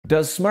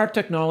Does smart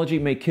technology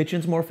make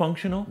kitchens more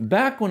functional?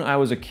 Back when I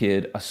was a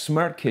kid, a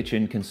smart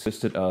kitchen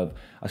consisted of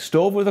a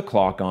stove with a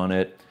clock on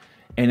it,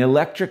 an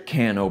electric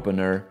can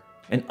opener,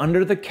 an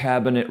under the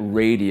cabinet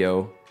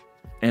radio,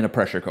 and a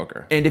pressure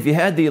cooker. And if you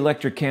had the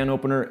electric can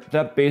opener,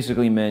 that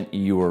basically meant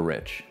you were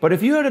rich. But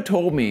if you had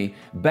told me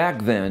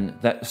back then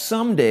that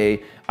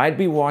someday I'd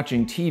be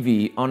watching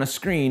TV on a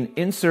screen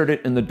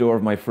inserted in the door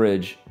of my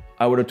fridge,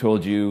 I would have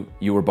told you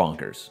you were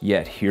bonkers.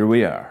 Yet here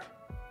we are.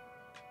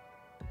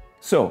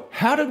 So,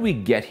 how did we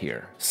get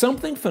here?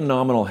 Something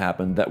phenomenal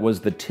happened that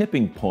was the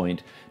tipping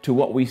point to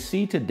what we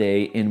see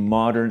today in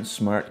modern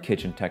smart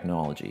kitchen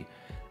technology.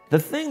 The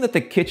thing that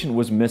the kitchen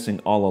was missing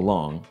all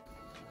along.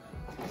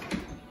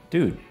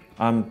 Dude,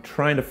 I'm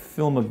trying to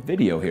film a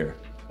video here.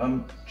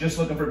 I'm just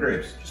looking for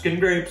grapes. Just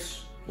getting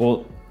grapes.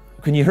 Well,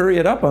 can you hurry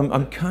it up?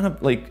 I'm kind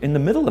of like in the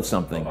middle of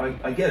something. Oh,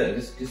 I get it.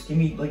 Just give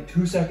me like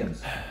 2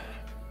 seconds.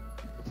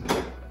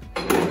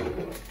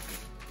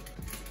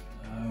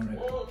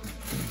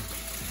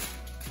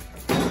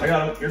 I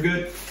got him. You're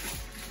good.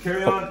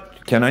 Carry on.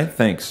 Can I?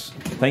 Thanks.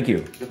 Thank you.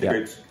 Get the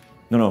grapes.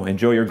 No,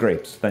 enjoy your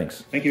grapes.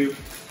 Thanks. Thank you.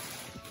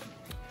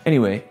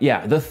 Anyway,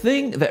 yeah, the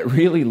thing that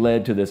really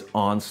led to this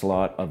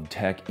onslaught of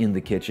tech in the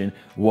kitchen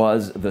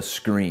was the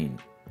screen.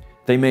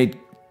 They made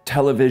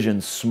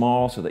televisions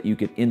small so that you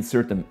could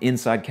insert them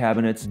inside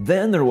cabinets.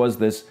 Then there was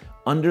this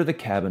under the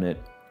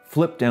cabinet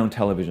flip down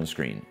television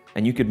screen,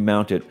 and you could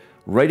mount it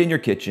right in your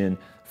kitchen,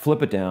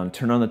 flip it down,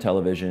 turn on the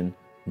television,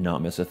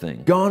 not miss a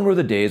thing. Gone were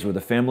the days where the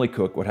family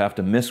cook would have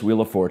to miss Wheel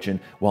of Fortune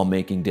while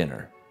making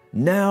dinner.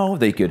 Now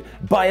they could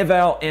buy a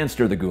vowel and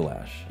stir the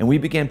goulash. And we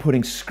began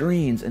putting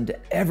screens into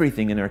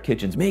everything in our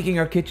kitchens, making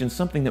our kitchens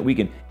something that we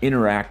can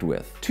interact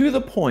with. To the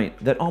point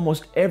that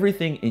almost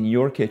everything in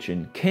your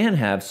kitchen can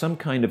have some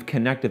kind of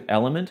connective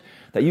element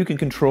that you can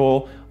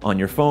control on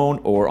your phone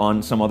or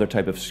on some other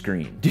type of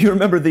screen. Do you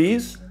remember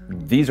these?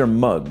 These are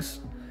mugs.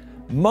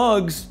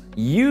 Mugs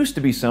used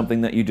to be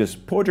something that you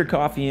just poured your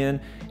coffee in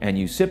and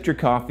you sipped your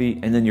coffee,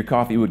 and then your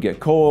coffee would get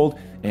cold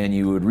and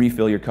you would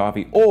refill your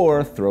coffee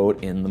or throw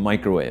it in the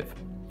microwave.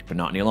 But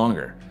not any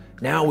longer.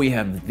 Now we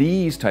have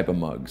these type of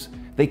mugs.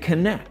 They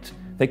connect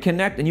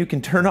and you can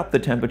turn up the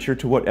temperature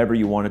to whatever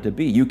you want it to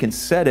be. You can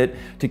set it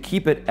to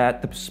keep it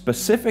at the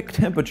specific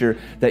temperature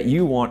that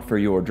you want for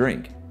your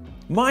drink.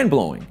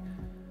 Mind-blowing.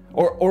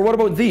 Or what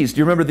about these? Do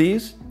you remember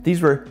these?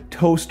 These were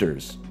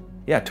toasters.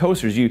 Yeah,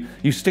 toasters.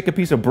 You stick a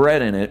piece of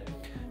bread in it,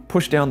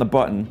 push down the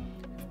button,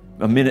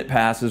 a minute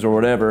passes or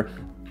whatever,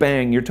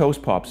 bang, your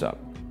toast pops up.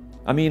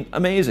 I mean,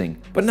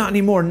 amazing. But not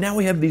anymore. Now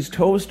we have these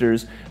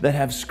toasters that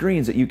have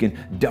screens that you can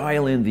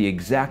dial in the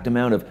exact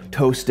amount of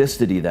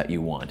toasticity that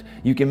you want.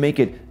 You can make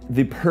it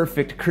the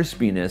perfect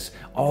crispiness,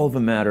 all of a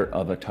matter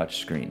of a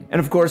touch screen. And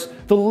of course,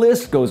 the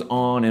list goes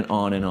on and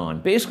on and on.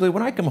 Basically,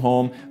 when I come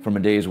home from a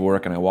day's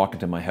work and I walk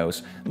into my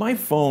house, my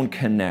phone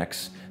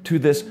connects to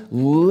this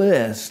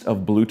list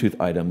of Bluetooth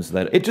items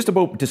that it just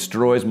about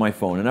destroys my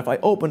phone. And if I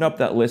open up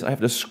that list, I have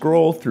to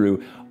scroll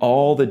through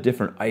all the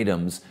different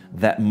items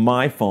that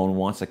my phone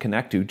wants to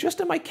connect to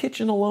just in my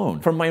kitchen alone.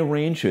 From my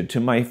range hood,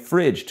 to my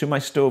fridge, to my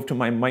stove, to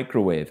my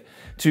microwave,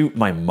 to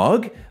my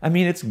mug. I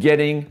mean, it's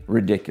getting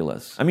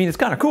ridiculous. I mean, it's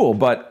kind of cool,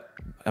 but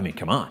I mean,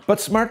 come on.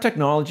 But smart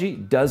technology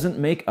doesn't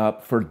make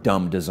up for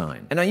dumb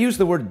design. And I use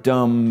the word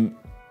dumb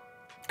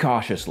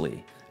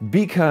cautiously,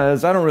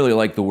 because I don't really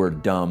like the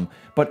word dumb,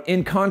 but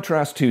in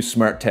contrast to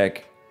smart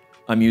tech,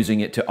 I'm using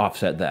it to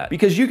offset that.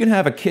 Because you can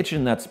have a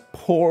kitchen that's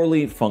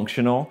poorly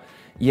functional,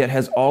 yet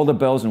has all the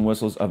bells and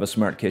whistles of a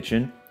smart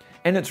kitchen,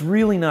 and it's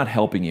really not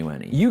helping you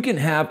any. You can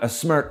have a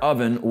smart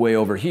oven way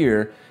over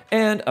here,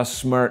 and a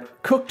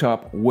smart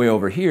cooktop way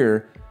over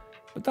here,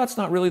 but that's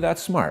not really that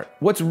smart.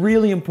 What's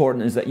really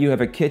important is that you have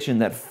a kitchen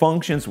that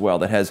functions well,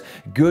 that has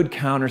good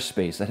counter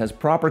space, that has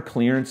proper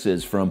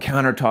clearances from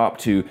countertop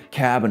to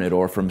cabinet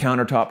or from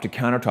countertop to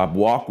countertop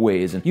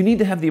walkways. And you need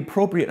to have the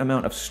appropriate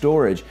amount of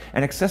storage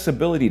and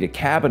accessibility to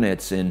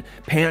cabinets and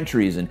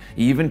pantries and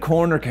even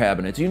corner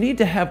cabinets. You need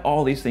to have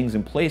all these things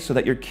in place so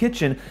that your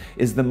kitchen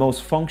is the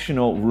most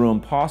functional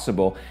room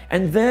possible,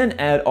 and then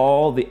add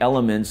all the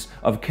elements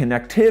of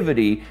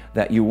connectivity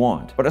that you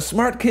want. But a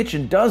smart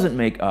kitchen doesn't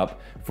make up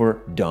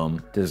for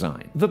dumb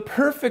design. The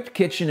perfect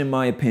kitchen, in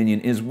my opinion,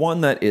 is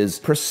one that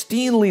is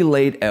pristinely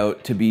laid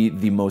out to be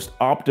the most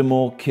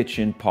optimal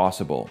kitchen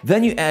possible.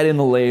 Then you add in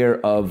the layer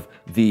of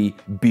the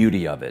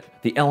beauty of it,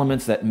 the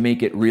elements that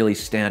make it really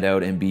stand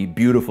out and be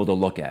beautiful to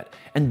look at.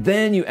 And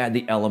then you add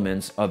the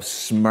elements of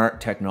smart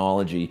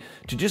technology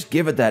to just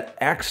give it that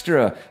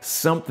extra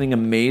something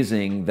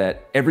amazing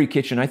that every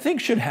kitchen, I think,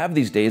 should have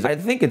these days. I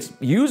think it's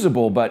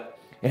usable, but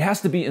it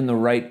has to be in the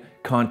right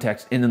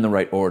context and in the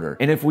right order.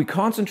 And if we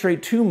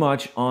concentrate too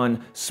much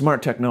on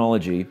smart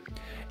technology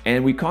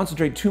and we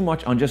concentrate too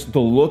much on just the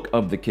look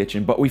of the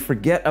kitchen, but we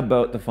forget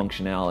about the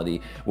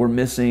functionality, we're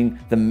missing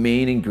the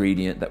main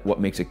ingredient that what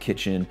makes a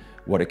kitchen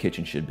what a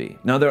kitchen should be.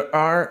 Now, there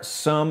are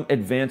some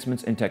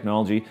advancements in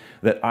technology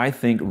that I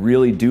think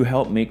really do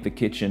help make the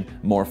kitchen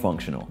more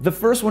functional. The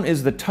first one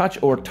is the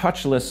touch or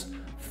touchless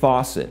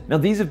Faucet. Now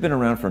these have been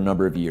around for a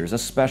number of years,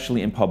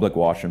 especially in public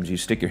washrooms. You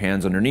stick your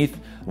hands underneath,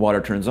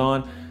 water turns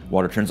on,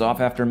 water turns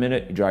off after a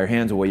minute, you dry your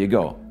hands, away you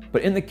go.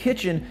 But in the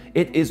kitchen,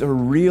 it is a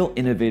real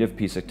innovative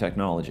piece of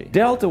technology.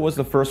 Delta was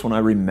the first one I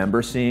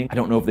remember seeing. I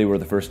don't know if they were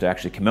the first to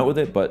actually come out with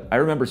it, but I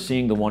remember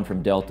seeing the one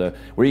from Delta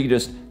where you could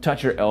just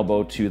touch your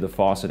elbow to the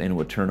faucet and it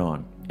would turn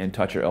on, and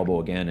touch your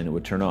elbow again and it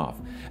would turn off.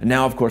 And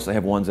now, of course, they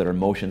have ones that are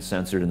motion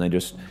censored and they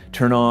just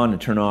turn on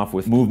and turn off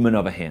with movement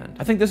of a hand.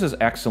 I think this is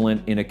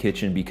excellent in a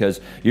kitchen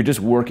because you're just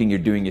working, you're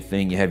doing your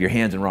thing, you have your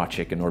hands in raw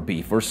chicken or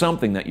beef or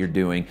something that you're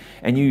doing,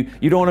 and you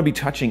don't want to be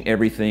touching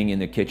everything in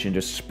the kitchen,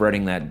 just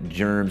spreading that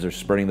germs or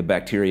spreading the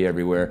bacteria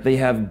everywhere. They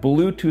have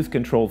Bluetooth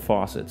controlled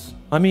faucets.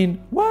 I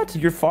mean, what?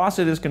 Your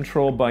faucet is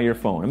controlled by your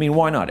phone. I mean,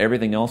 why not?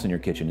 Everything else in your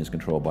kitchen is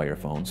controlled by your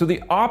phone. So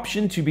the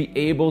option to be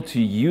able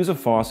to use a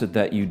faucet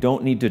that you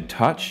don't need to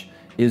touch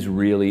is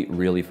really,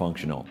 really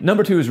functional.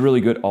 Number two is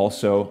really good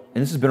also,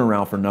 and this has been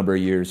around for a number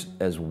of years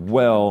as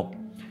well.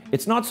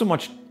 It's not so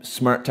much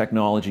smart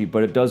technology,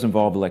 but it does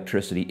involve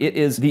electricity. It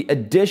is the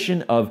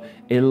addition of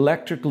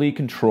electrically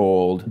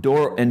controlled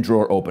door and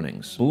drawer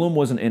openings. Bloom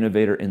was an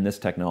innovator in this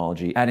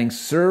technology, adding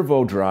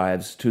servo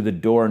drives to the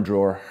door and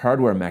drawer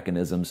hardware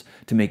mechanisms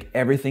to make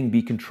everything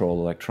be controlled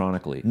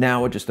electronically.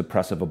 Now, with just the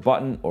press of a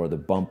button or the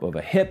bump of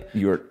a hip,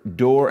 your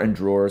door and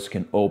drawers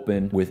can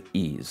open with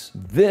ease.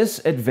 This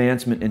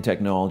advancement in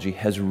technology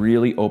has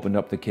really opened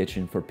up the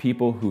kitchen for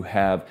people who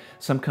have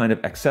some kind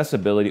of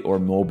accessibility or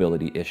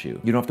mobility issue.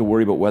 You don't have to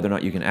worry about whether or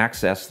not you can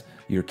access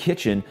your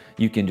kitchen.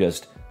 You can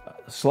just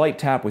slight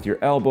tap with your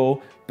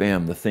elbow,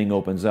 bam, the thing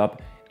opens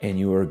up and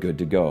you are good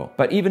to go.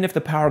 But even if the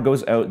power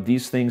goes out,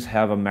 these things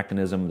have a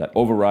mechanism that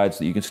overrides so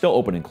that you can still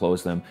open and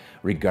close them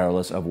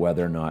regardless of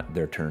whether or not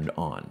they're turned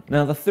on.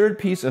 Now, the third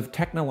piece of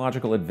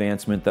technological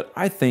advancement that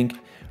I think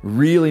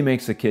really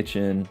makes the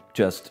kitchen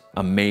just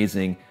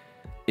amazing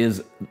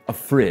is a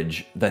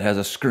fridge that has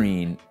a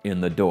screen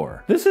in the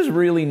door. This is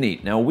really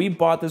neat. Now, we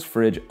bought this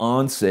fridge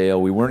on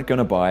sale. We weren't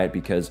gonna buy it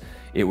because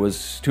it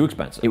was too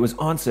expensive. It was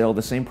on sale,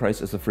 the same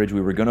price as the fridge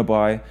we were gonna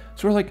buy.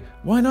 So we're like,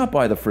 why not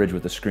buy the fridge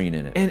with the screen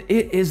in it? And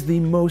it is the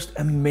most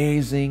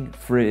amazing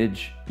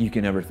fridge you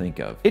can ever think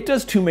of. It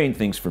does two main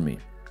things for me.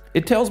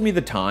 It tells me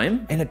the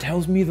time and it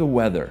tells me the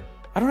weather.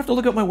 I don't have to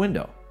look out my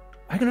window.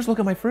 I can just look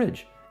at my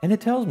fridge and it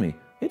tells me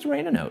it's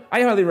raining out.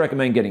 I highly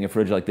recommend getting a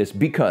fridge like this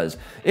because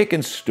it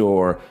can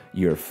store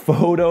your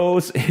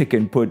photos, you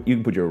can put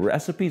your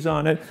recipes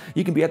on it.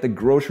 You can be at the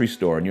grocery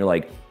store and you're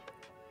like,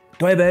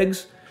 do I have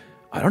eggs?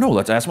 I don't know,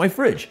 let's ask my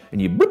fridge.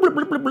 And you blip, blip,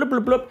 blip, blip, blip,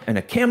 blip, blip, and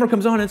a camera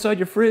comes on inside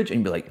your fridge and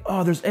you be like,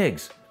 oh, there's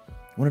eggs. I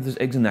wonder if there's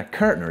eggs in that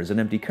carton or is it an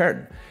empty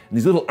carton? And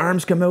these little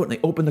arms come out and they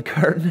open the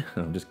carton.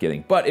 I'm just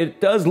kidding. But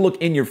it does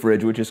look in your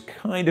fridge, which is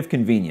kind of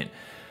convenient.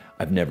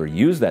 I've never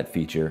used that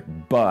feature,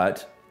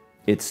 but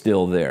it's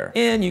still there.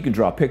 And you can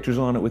draw pictures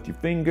on it with your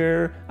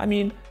finger. I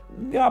mean,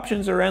 the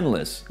options are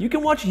endless. You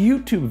can watch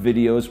YouTube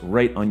videos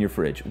right on your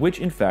fridge, which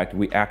in fact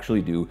we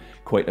actually do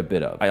quite a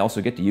bit of. I also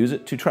get to use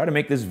it to try to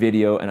make this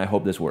video and I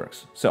hope this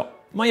works. So,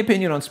 my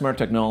opinion on smart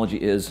technology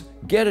is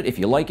get it if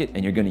you like it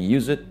and you're gonna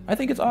use it. I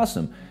think it's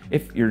awesome.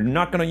 If you're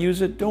not gonna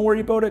use it, don't worry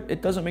about it.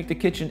 It doesn't make the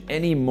kitchen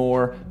any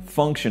more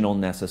functional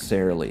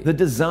necessarily. The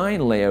design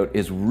layout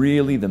is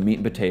really the meat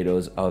and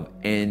potatoes of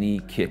any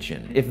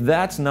kitchen. If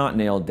that's not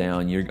nailed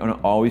down, you're gonna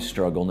always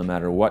struggle no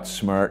matter what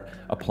smart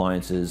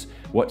appliances,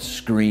 what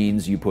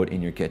screens you put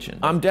in your kitchen.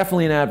 I'm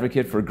definitely an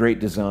advocate for great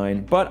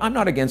design, but I'm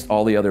not against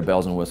all the other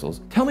bells and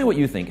whistles. Tell me what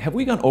you think. Have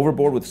we gone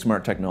overboard with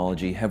smart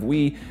technology? Have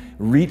we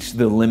reached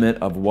the limit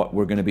of what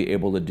we're gonna be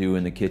able to do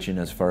in the kitchen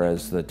as far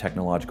as the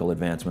technological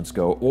advancements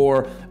go?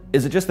 Or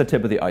is it just the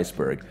tip of the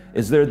iceberg?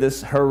 Is there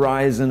this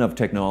horizon of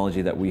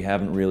technology that we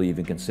haven't really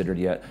even considered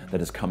yet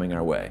that is coming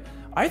our way?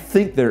 I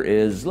think there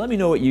is. Let me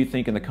know what you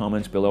think in the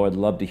comments below. I'd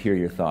love to hear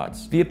your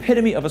thoughts. The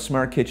epitome of a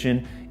smart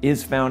kitchen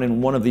is found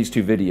in one of these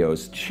two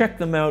videos. Check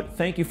them out.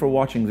 Thank you for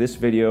watching this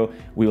video.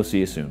 We will see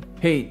you soon.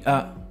 Hey,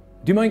 do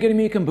you mind getting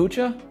me a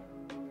kombucha?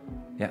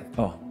 Yeah,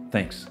 oh,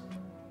 thanks.